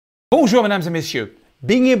Bonjour, mesdames et messieurs.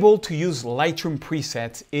 Being able to use Lightroom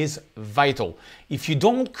presets is vital. If you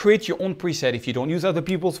don't create your own preset, if you don't use other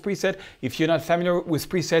people's preset, if you're not familiar with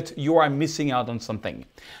presets, you are missing out on something.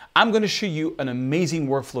 I'm going to show you an amazing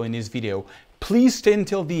workflow in this video. Please stay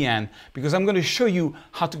until the end because I'm going to show you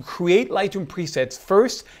how to create Lightroom presets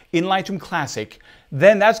first in Lightroom Classic.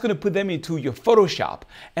 Then that's going to put them into your Photoshop.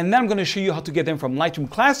 And then I'm going to show you how to get them from Lightroom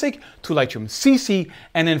Classic to Lightroom CC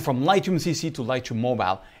and then from Lightroom CC to Lightroom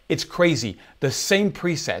Mobile. It's crazy, the same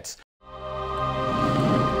presets.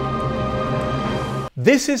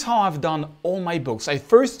 This is how I've done all my books. I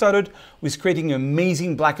first started with creating an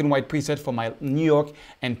amazing black and white preset for my New York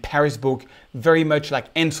and Paris book, very much like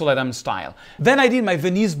Ansel Adams style. Then I did my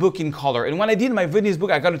Venice book in color. And when I did my Venice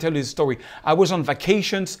book, I got to tell you this story. I was on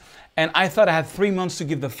vacations and I thought I had 3 months to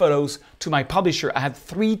give the photos to my publisher. I had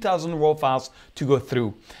 3,000 raw files to go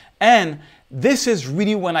through. And this is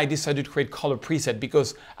really when I decided to create color preset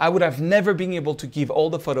because I would have never been able to give all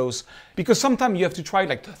the photos because sometimes you have to try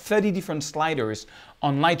like 30 different sliders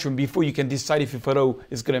on Lightroom before you can decide if your photo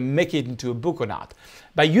is going to make it into a book or not.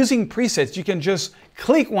 By using presets, you can just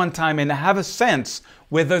click one time and have a sense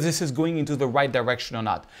whether this is going into the right direction or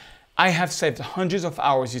not. I have saved hundreds of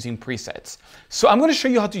hours using presets. So I'm going to show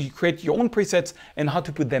you how to create your own presets and how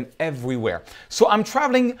to put them everywhere. So I'm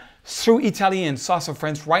traveling through Italy and south of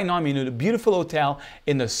France. Right now I'm in a beautiful hotel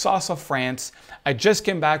in the south of France. I just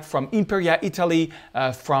came back from Imperia, Italy,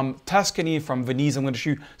 from Tuscany, from Venice. I'm going to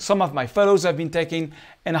show you some of my photos I've been taking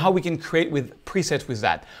and how we can create with presets with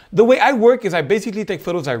that. The way I work is I basically take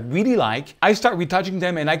photos I really like, I start retouching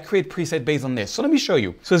them and I create preset based on this. So let me show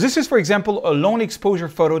you. So this is, for example, a long exposure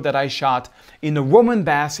photo that I shot in a Roman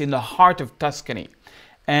bath in the heart of Tuscany.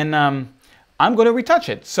 And I'm going to retouch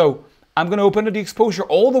it. So I'm going to open the exposure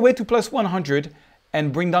all the way to +100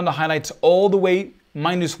 and bring down the highlights all the way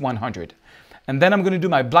 -100. And then I'm going to do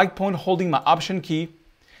my black point holding my Option key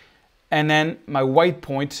and then my white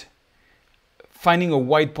point, finding a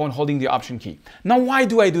white point holding the Option key. Now, why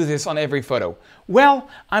do I do this on every photo? Well,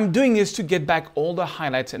 I'm doing this to get back all the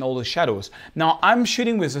highlights and all the shadows. Now, I'm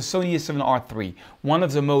shooting with a Sony a7R III, one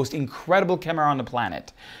of the most incredible cameras on the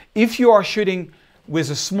planet. If you are shooting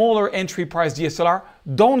with a smaller entry price DSLR,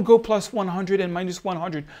 don't go +100 and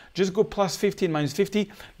 -100. Just go +50 and -50.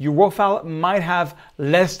 Your raw file might have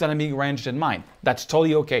less dynamic range than mine. That's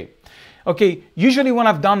totally okay. Okay, usually when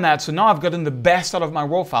I've done that, so now I've gotten the best out of my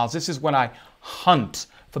raw files, this is when I hunt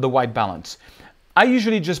for the white balance. I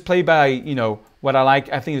usually just play by, what I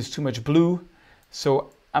like. I think it's too much blue.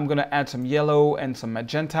 So I'm gonna add some yellow and some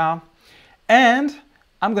magenta. And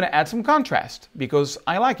I'm going to add some contrast because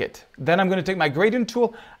I like it. Then I'm going to take my gradient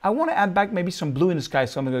tool. I want to add back maybe some blue in the sky.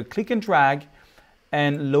 So I'm going to click and drag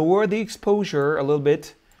and lower the exposure a little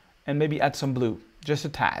bit and maybe add some blue, just a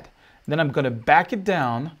tad. Then I'm going to back it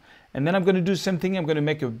down and then I'm going to do something. I'm going to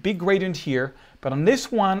make a big gradient here. But on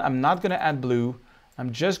this one, I'm not going to add blue.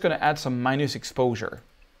 I'm just going to add some minus exposure.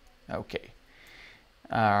 Okay.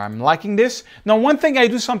 I'm liking this. Now, one thing I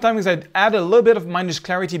do sometimes is I add a little bit of minus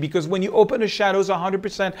clarity because when you open the shadows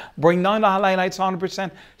 100%, bring down the highlights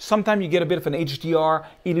 100%, sometimes you get a bit of an HDR,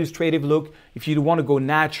 illustrative look. If you want to go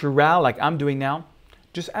natural like I'm doing now,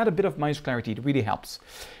 just add a bit of minus clarity. It really helps.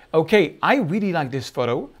 Okay, I really like this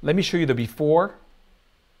photo. Let me show you the before.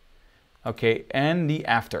 Okay, and the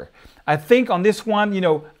after. I think on this one,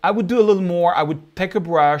 I would do a little more. I would take a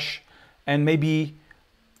brush and maybe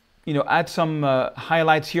add some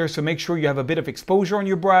highlights here. So make sure you have a bit of exposure on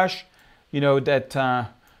your brush, that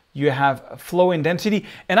you have flow and density.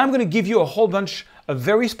 And I'm going to give you a whole bunch of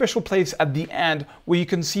very special places at the end where you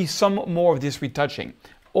can see some more of this retouching.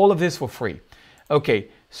 All of this for free. Okay,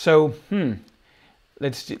 so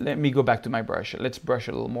let me go back to my brush. Let's brush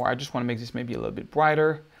a little more. I just want to make this maybe a little bit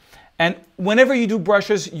brighter. And whenever you do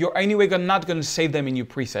brushes, you're anyway not going to save them in your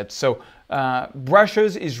presets. So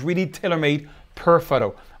brushes is really tailor-made per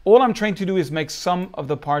photo. All I'm trying to do is make some of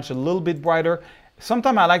the parts a little bit brighter.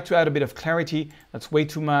 Sometimes I like to add a bit of clarity. That's way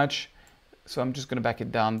too much. So I'm just going to back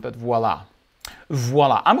it down, but voila.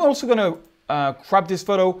 Voila. I'm also going to crop this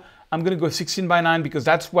photo. I'm going to go 16:9 because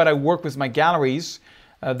that's what I work with my galleries.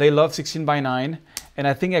 They love 16:9. And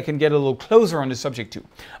I think I can get a little closer on the subject too.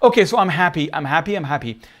 Okay, so I'm happy.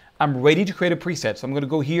 I'm ready to create a preset. So I'm going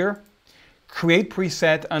to go here, create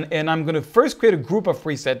preset, and I'm going to first create a group of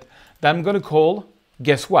preset that I'm going to call,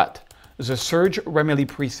 guess what? The Serge Remeli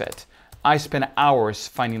preset. I spent hours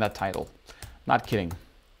finding that title. Not kidding.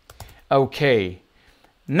 Okay.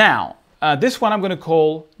 Now, this one I'm going to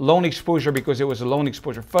call Lone Exposure because it was a lone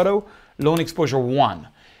exposure photo. Lone Exposure 1.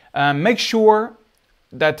 Make sure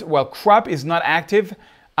that, crop is not active.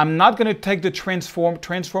 I'm not going to take the transform.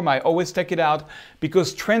 Transform, I always take it out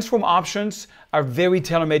because transform options are very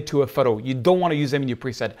tailor-made to a photo. You don't want to use them in your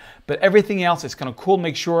preset, but everything else is kind of cool.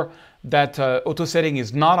 Make sure that auto setting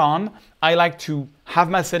is not on. I like to have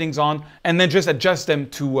my settings on and then just adjust them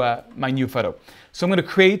to my new photo. So I'm going to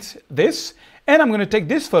create this, and I'm going to take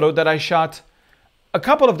this photo that I shot a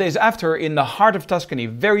couple of days after in the heart of Tuscany,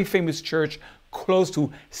 very famous church close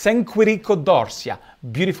to San Quirico d'Orsia,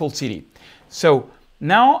 beautiful city. So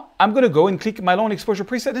now I'm going to go and click my long exposure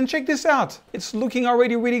preset and check this out. It's looking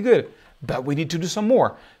already really good, but we need to do some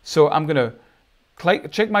more. So I'm going to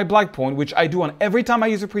check my black point, which I do on every time I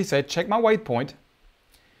use a preset, check my white point.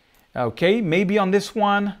 Okay, maybe on this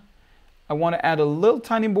one, I want to add a little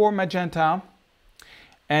tiny more magenta.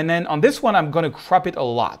 And then on this one, I'm going to crop it a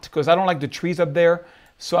lot because I don't like the trees up there.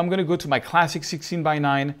 So I'm going to go to my classic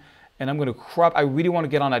 16:9 and I'm going to crop. I really want to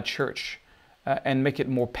get on that church and make it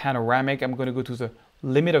more panoramic. I'm going to go to the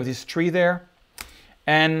limit of this tree there.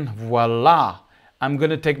 And voila. I'm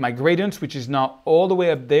going to take my gradients, which is now all the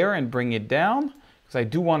way up there, and bring it down because I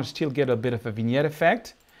do want to still get a bit of a vignette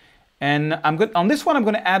effect. And on this one, I'm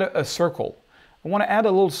going to add a circle. I want to add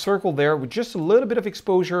a little circle there with just a little bit of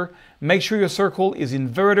exposure. Make sure your circle is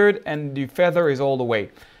inverted and the feather is all the way.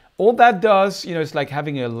 All that does, you know, it's like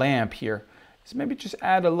having a lamp here. So maybe just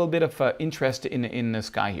add a little bit of interest in the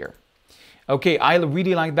sky here. Okay, I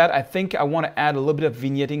really like that. I think I want to add a little bit of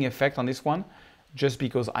vignetting effect on this one just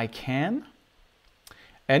because I can.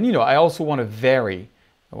 And, you know, I also want to vary.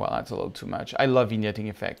 Well, that's a little too much. I love vignetting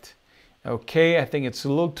effect. Okay, I think it's a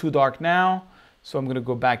little too dark now. So I'm going to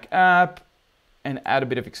go back up and add a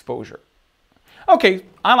bit of exposure. Okay,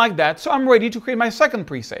 I like that. So I'm ready to create my second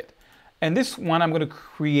preset. And this one I'm going to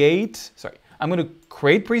create, I'm going to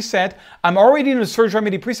create preset. I'm already in the Search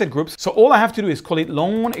Remedy preset groups. So all I have to do is call it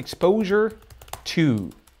Long Exposure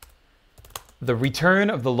 2. The return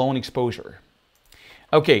of the long exposure.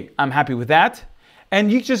 Okay, I'm happy with that.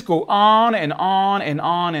 And you just go on and on and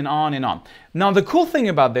on and on and on. Now the cool thing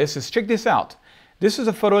about this is, check this out. This is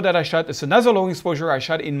a photo that I shot. It's another long exposure I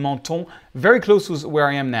shot in Menton, very close to where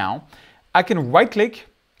I am now. I can right click,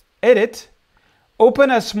 edit,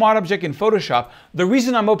 open a smart object in Photoshop. The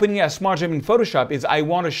reason I'm opening a smart object in Photoshop is I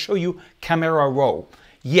want to show you camera raw.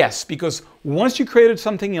 Yes, because once you created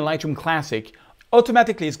something in Lightroom Classic,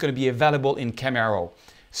 automatically it's going to be available in camera raw.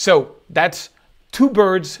 So that's two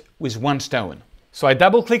birds with one stone. So I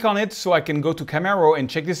double click on it so I can go to camera raw and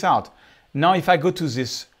check this out. Now if I go to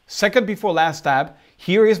this second before last tab,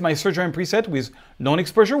 here is my Search Remedy preset with long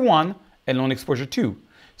exposure 1 and long exposure 2.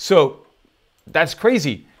 So that's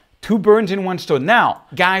crazy. Two birds in one stone. Now,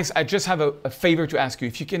 guys, I just have a favor to ask you.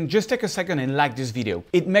 If you can just take a second and like this video,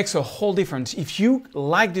 it makes a whole difference. If you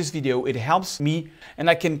like this video, it helps me and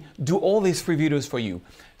I can do all these free videos for you.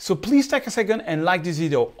 So please take a second and like this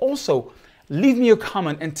video. Also, leave me a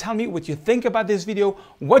comment and tell me what you think about this video,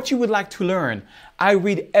 what you would like to learn. I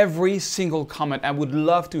read every single comment. I would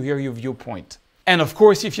love to hear your viewpoint. And of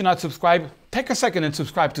course, if you're not subscribed, take a second and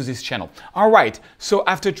subscribe to this channel. All right, so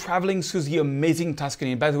after traveling through the amazing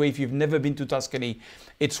Tuscany, and by the way, if you've never been to Tuscany,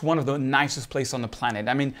 it's one of the nicest places on the planet.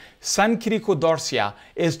 I mean, San Quirico d'Orsia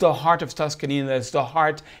is the heart of Tuscany, and it's the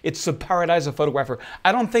heart, it's the paradise of photographer.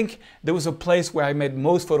 I don't think there was a place where I met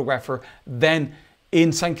most photographer than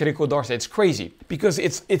in San Quirico d'Orsia. It's crazy because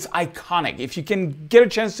it's iconic. If you can get a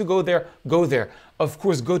chance to go there, go there. Of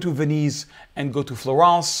course, go to Venice and go to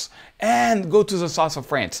Florence and go to the south of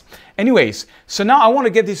France. Anyways, so now I want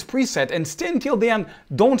to get this preset and stay until the end.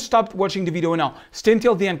 Don't stop watching the video now. Stay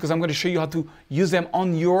until the end because I'm going to show you how to use them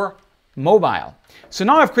on your mobile. So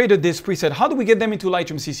now I've created this preset. How do we get them into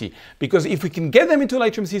Lightroom CC? Because if we can get them into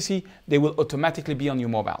Lightroom CC, they will automatically be on your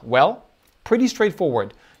mobile. Well, pretty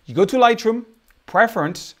straightforward. You go to Lightroom,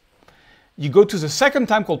 Preference, you go to the second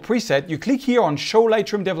time called Preset, you click here on Show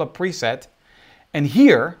Lightroom Develop Preset, and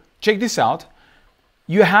here, check this out,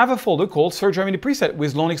 you have a folder called Search Remedy Preset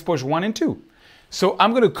with long exposure 1 and 2. So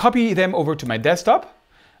I'm going to copy them over to my desktop.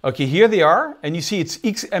 Okay, here they are, and you see it's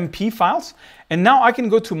XMP files. And now I can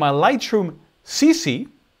go to my Lightroom CC,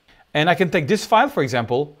 and I can take this file, for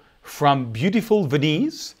example, from beautiful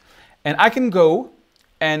Venice, and I can go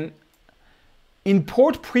and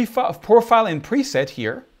import profile and preset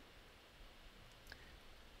here.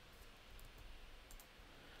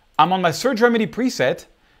 I'm on my Search Remedy preset.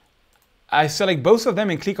 I select both of them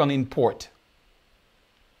and click on Import.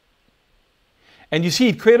 And you see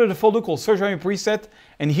it created a folder called Search Remedy preset,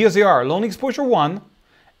 and here they are, long exposure 1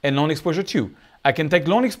 and long exposure 2. I can take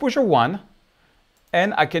long exposure 1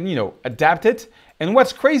 and I can, adapt it. And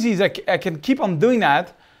what's crazy is I can keep on doing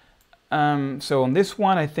that. So on this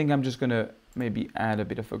one, I think I'm just gonna maybe add a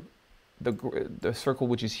bit of a the circle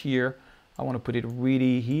which is here. I want to put it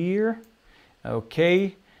really here.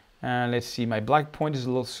 Okay, and let's see, my black point is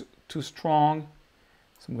a little too strong.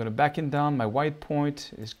 So I'm going to back it down. My white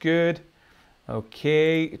point is good.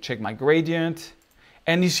 Okay, check my gradient.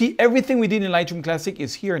 And you see, everything we did in Lightroom Classic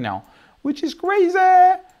is here now, which is crazy.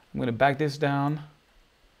 I'm going to back this down.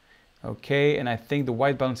 Okay, and I think the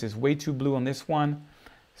white balance is way too blue on this one.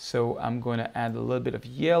 So I'm going to add a little bit of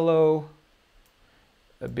yellow,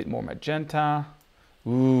 a bit more magenta.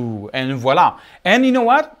 Ooh, and voila. And you know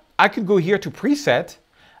what? I could go here to preset.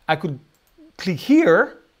 I could click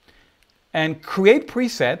here and create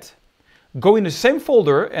preset, go in the same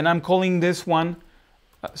folder, and I'm calling this one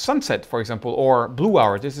sunset, for example, or blue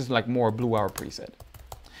hour. This is like more blue hour preset.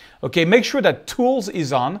 Okay, make sure that tools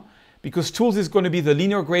is on, because tools is going to be the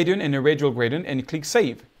linear gradient and the radial gradient, and click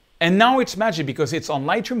save. And now it's magic because it's on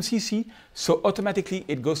Lightroom CC, so automatically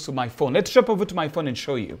it goes to my phone. Let's jump over to my phone and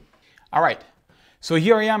show you. All right, so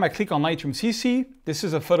here I am. I click on Lightroom CC. This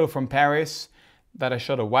is a photo from Paris that I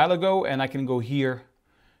shot a while ago, and I can go here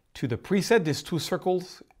to the preset. These two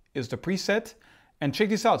circles is the preset. And check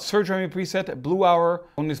this out, Surge Remy preset, blue hour,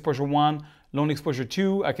 long exposure 1, long exposure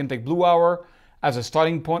 2. I can take blue hour as a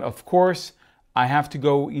starting point. Of course, I have to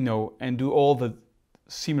go, you know, and do all the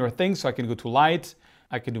similar things. So I can go to light,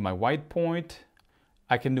 I can do my white point,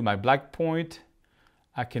 I can do my black point,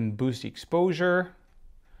 I can boost the exposure,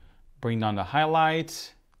 bring down the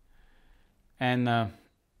highlights, and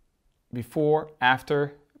before,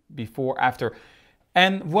 after,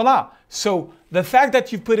 and voila. So the fact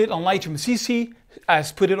that you've put it on Lightroom CC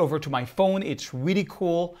has put it over to my phone. It's really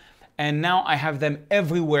cool. And now I have them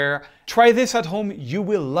everywhere. Try this at home, you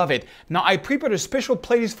will love it. Now I prepared a special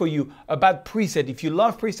playlist for you about preset. If you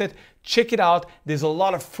love preset, check it out. There's a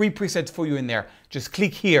lot of free presets for you in there. Just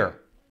click here.